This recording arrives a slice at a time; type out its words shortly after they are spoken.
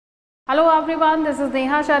Hello everyone, this is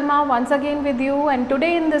Neha Sharma once again with you, and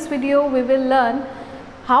today in this video we will learn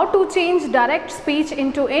how to change direct speech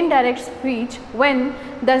into indirect speech when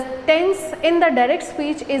the tense in the direct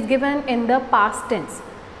speech is given in the past tense.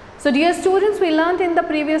 So dear students, we learned in the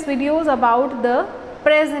previous videos about the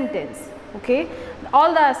present tense, okay,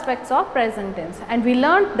 all the aspects of present tense, and we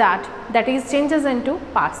learned that is changes into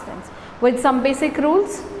past tense with some basic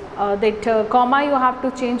rules. That comma you have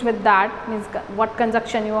to change with that, means what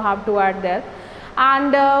conjunction you have to add there,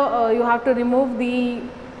 and you have to remove the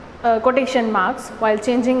quotation marks while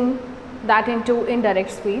changing that into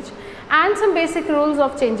indirect speech, and some basic rules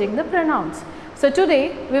of changing the pronouns. So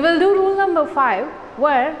today we will do rule number 5,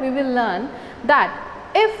 where we will learn that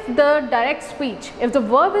if the direct speech, if the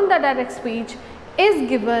verb in the direct speech is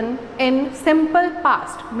given in simple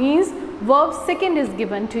past, means verb second is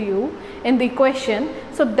given to you in the question,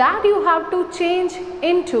 so that you have to change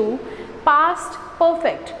into past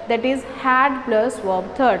perfect, that is had plus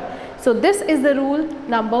verb third. So this is the rule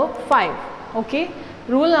number 5. Okay,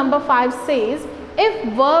 rule number 5 says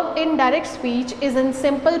if verb in direct speech is in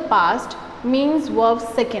simple past, means verb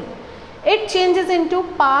second, it changes into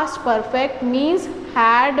past perfect, means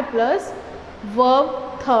had plus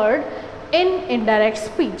verb third in indirect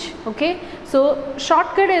speech. Okay, so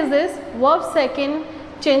shortcut is this: verb second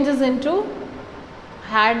changes into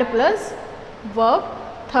had plus verb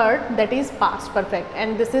third, that is past perfect,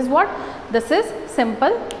 and this is what? This is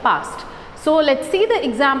simple past. So let's see the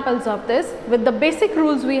examples of this. With the basic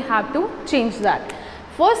rules we have to change that.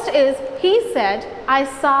 First is, he said I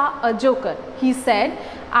saw a joker. He said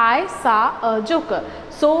I saw a joker.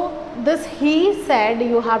 So this he said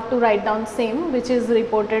you have to write down same, which is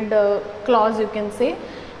reported clause, you can say.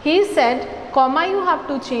 He said, comma you have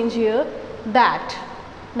to change here, that.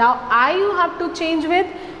 Now I you have to change with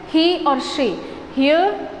he or she.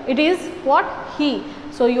 Here it is what? He.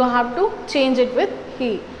 So you have to change it with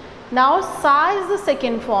he. Now saw is the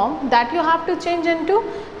second form, that you have to change into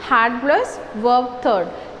had plus verb third.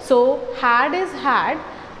 So had is had,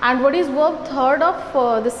 and what is verb third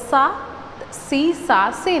of the saw? See,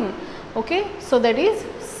 saw, seen. Okay, so that is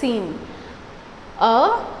seen.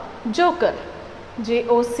 A joker,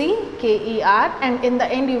 J-O-C-K-E-R, and in the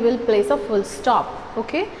end you will place a full stop.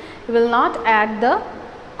 Okay, you will not add the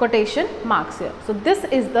quotation marks here. So this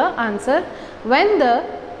is the answer when the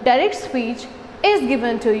direct speech is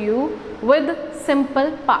given to you with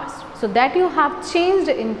simple past, so that you have changed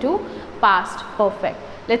into past perfect.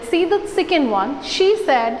 Let's see the second one. She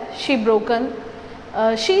said she broke the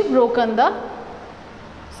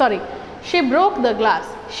glass.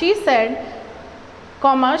 She said,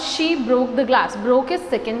 comma, she broke the glass. Broke is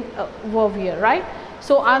second verb here, right?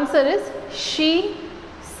 So answer is she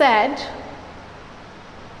said,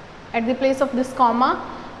 at the place of this comma,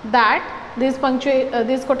 that these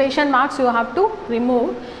quotation marks you have to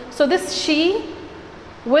remove. So this she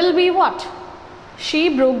will be what?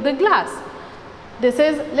 She broke the glass. This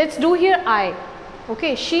is, let's do here I.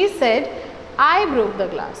 Okay, she said I broke the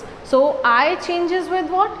glass. So I changes with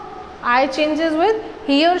what? I changes with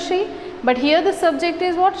he or she, but here the subject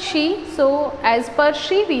is what? She. So as per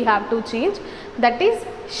she we have to change, that is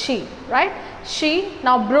she, right? She.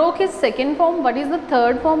 Now broke is second form. What is the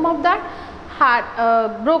third form of that?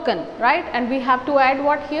 Had, broken, right? And we have to add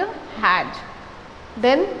what here? Had.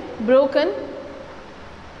 Then broken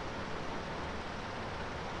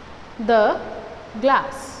the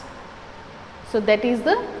glass. So that is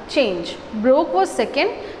the change. Broke was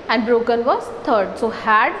second and broken was third. So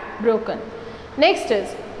had, broken. Next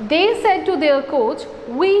is, they said to their coach,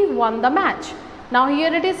 we won the match. Now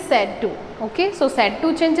here it is said to. Okay, so said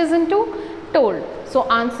to changes into told. So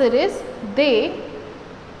answer is, they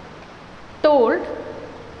told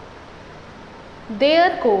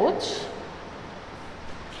their coach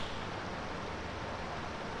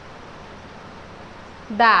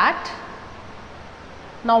that.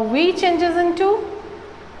 Now we changes into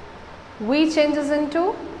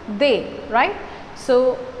they, right?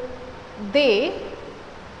 So they,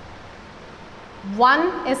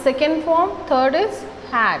 won is second form, third is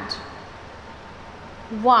had,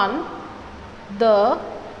 won the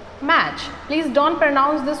match. Please don't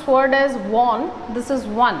pronounce this word as won, this is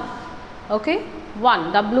won. Okay,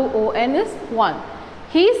 won, W-O-N is won.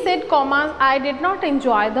 He said, comma, I did not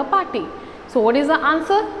enjoy the party. So what is the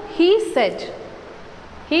answer? He said.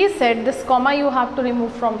 He said, this comma you have to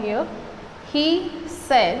remove from here. He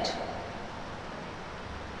said,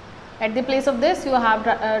 at the place of this you have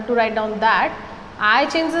to write down that. I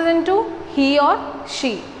changes into he or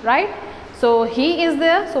she, right? So he is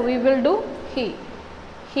there, so we will do he.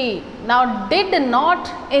 he. Now did not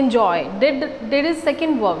enjoy, did is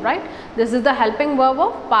second verb, right? This is the helping verb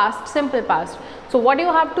of past, simple past. So what do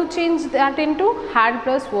you have to change that into? Had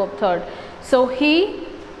plus verb third. So he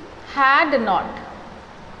had not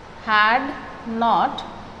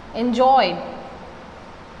enjoyed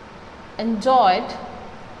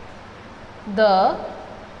the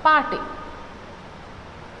party.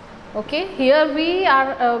 Okay, here we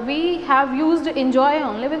have used enjoy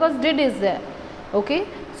only because did is there. Okay,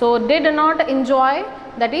 so did not enjoy,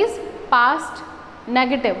 that is past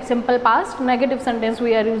negative, simple past negative sentence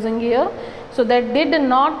we are using here. So that did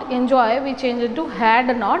not enjoy, we change it to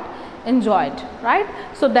had not enjoyed, right?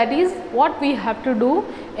 So that is what we have to do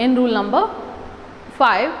in rule number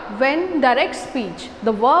 5. When direct speech,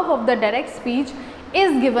 the verb of the direct speech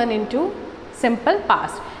is given into simple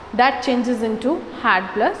past, that changes into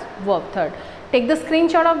had plus verb third. Take the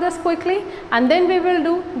screenshot of this quickly and then we will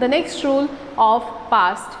do the next rule of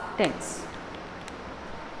past tense.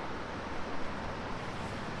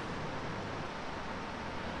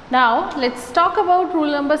 Now let's talk about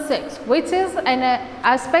rule number 6, which is an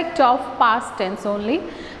aspect of past tense only,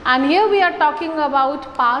 and here we are talking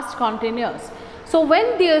about past continuous. So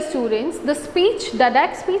when, dear students, the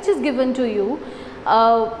direct speech is given to you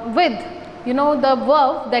with the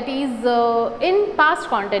verb that is in past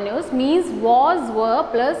continuous, means was, were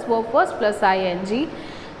plus verb first plus ing,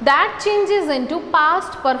 that changes into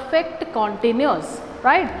past perfect continuous,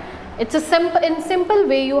 right? It's a simple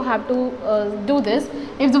way you have to do this.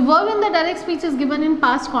 If the verb in the direct speech is given in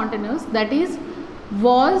past continuous, that is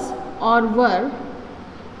was or were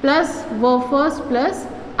plus verb first plus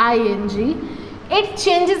ing, it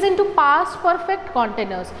changes into past perfect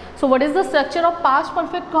continuous. So what is the structure of past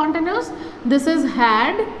perfect continuous? This is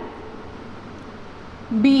had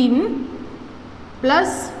been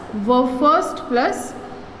plus verb first plus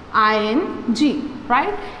ing,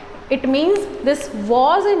 right? It means this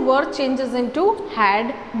was and were changes into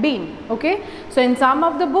had been. Okay, so in some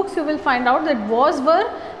of the books you will find out that was, were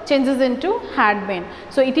changes into had been.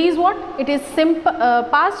 So it is what? It is simple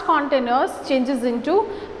past continuous changes into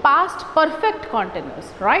past perfect continuous,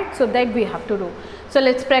 right? So that we have to do. So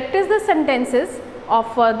let's practice the sentences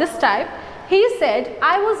of this type. He said,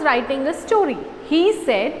 I was writing a story. He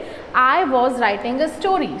said, I was writing a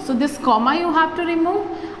story. So this comma you have to remove.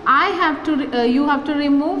 You have to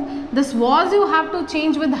remove. This was you have to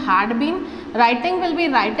change with had been. Writing will be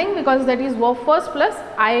writing because that is verb first plus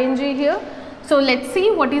ing here. So let's see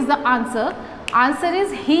what is the answer. Answer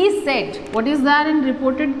is he said. What is there in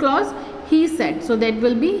reported clause? He said. So that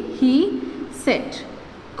will be he said.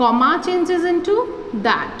 Comma changes into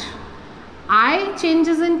that. I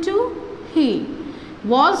changes into he.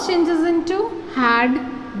 Was changes into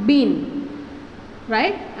had been.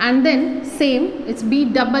 Right? And then same, it's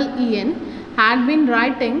B-double-E-N. Had been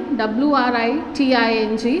writing,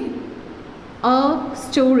 W-R-I-T-I-N-G, a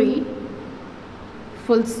story,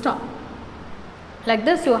 full stop. Like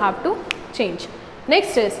this you have to change.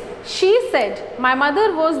 Next is, she said, my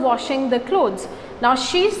mother was washing the clothes. Now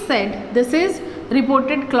she said, this is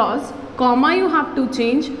reported clause, comma you have to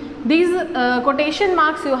change. These quotation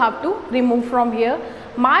marks you have to remove from here.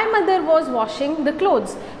 My mother was washing the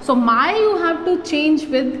clothes. So my you have to change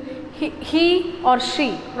with he or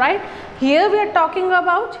she, right? Here we are talking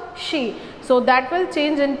about she. So that will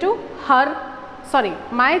change into her, sorry,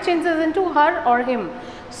 my changes into her or him.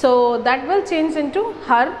 So that will change into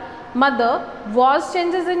her. Mother, was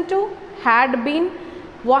changes into had been,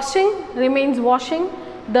 washing remains washing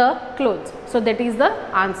the clothes. So that is the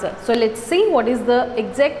answer. So let's see what is the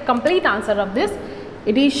exact complete answer of this.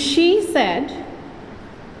 It is she said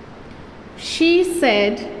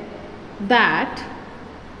that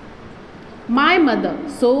my mother.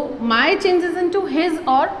 So my changes into his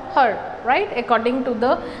or her, right, according to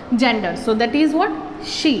the gender. So that is what?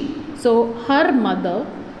 She. So her mother,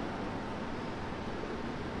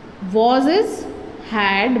 was is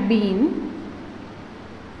had been,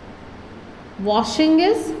 washing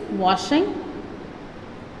is washing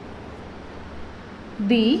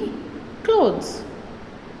the clothes.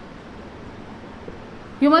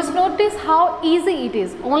 You must notice how easy it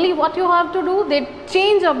is. Only what you have to do, the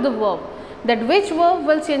change of the verb, that which verb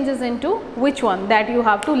will changes into which one, that you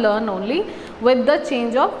have to learn only with the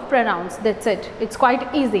change of pronouns. That's it. It's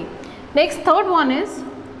quite easy. Next, third one is,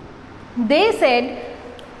 they said,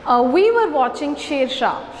 we were watching Sher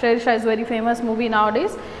Shah. Sher Shah is a very famous movie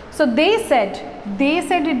nowadays. So they said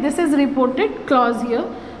it, this is reported clause here.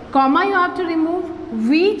 Comma you have to remove.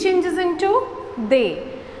 We changes into they.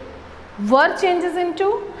 Were changes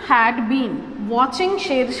into had been. Watching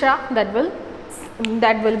Sher Shah, that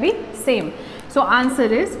will be same. So answer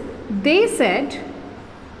is, they said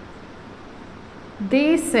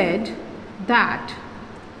they said that.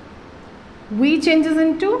 We changes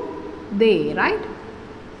into they, right?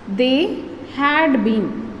 They had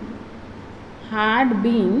been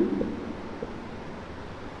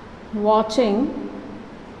watching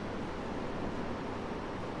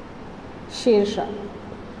Sher,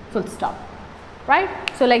 full stop, right?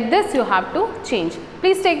 So like this you have to change.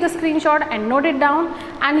 Please take the screenshot and note it down.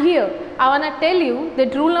 And here I want to tell you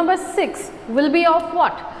that rule number 6 will be of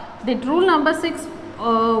what? That rule number 6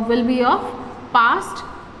 will be of past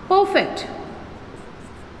perfect.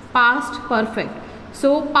 Past perfect.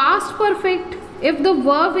 So past perfect, if the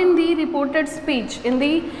verb in the reported speech, in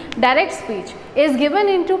the direct speech is given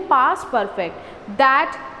into past perfect,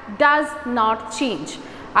 that does not change.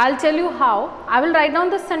 I'll tell you how. I will write down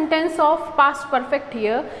the sentence of past perfect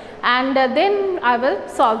here, and then I will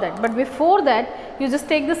solve that. But before that, you just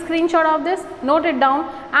take the screenshot of this, note it down,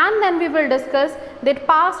 and then we will discuss that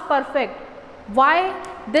past perfect, why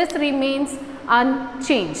this remains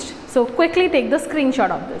unchanged. So quickly take the screenshot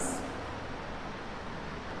of this.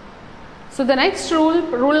 So the next rule,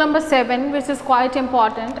 rule number 7, which is quite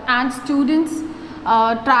important, and students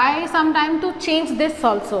try sometime to change this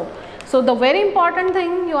also. So the very important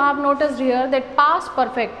thing you have noticed here, that past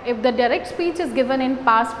perfect, if the direct speech is given in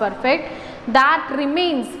past perfect, that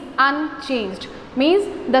remains unchanged. Means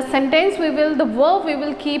the sentence the verb we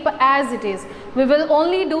will keep as it is. We will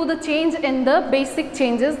only do the change in the basic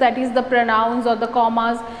changes, that is the pronouns or the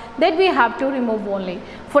commas, that we have to remove only.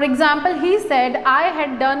 For example, he said, I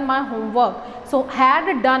had done my homework. So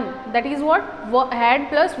had done, that is what? Had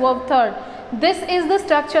plus verb third. This is the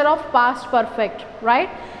structure of past perfect, right?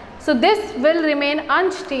 So this will remain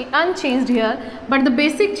unchanged here, but the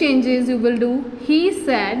basic changes you will do, he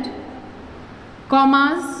said,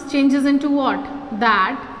 commas changes into what?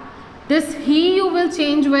 That. This he you will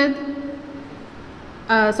change with,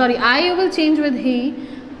 I you will change with he.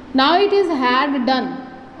 Now it is had done.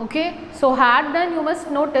 Okay, so had done, you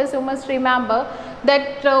must notice, you must remember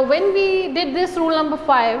that when we did this rule number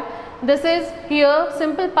 5, this is here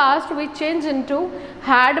simple past, we change into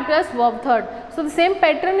had plus verb third. So the same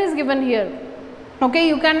pattern is given here. Okay,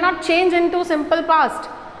 you cannot change into simple past.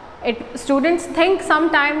 Students think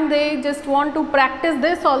sometime they just want to practice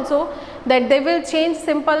this also, that they will change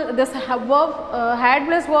simple this verb had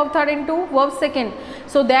plus verb third into verb second.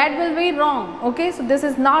 So that will be wrong. Okay, so this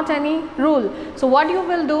is not any rule. So what you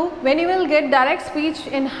will do, when you will get direct speech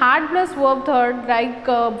in had plus verb third, like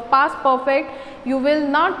past perfect, you will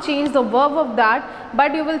not change the verb of that,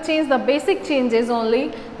 but you will change the basic changes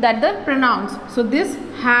only, that the pronouns. So this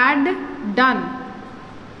had done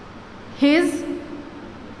his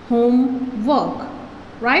homework,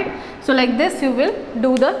 right? So like this you will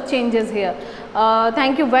do the changes here.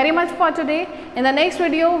 Thank you very much for today. In the next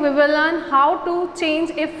video we will learn how to change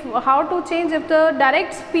if the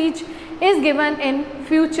direct speech is given in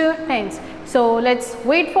future tense. So let's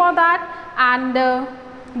wait for that and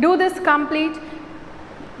do this complete.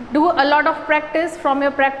 Do a lot of practice from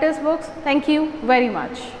your practice books. Thank you very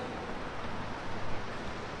much.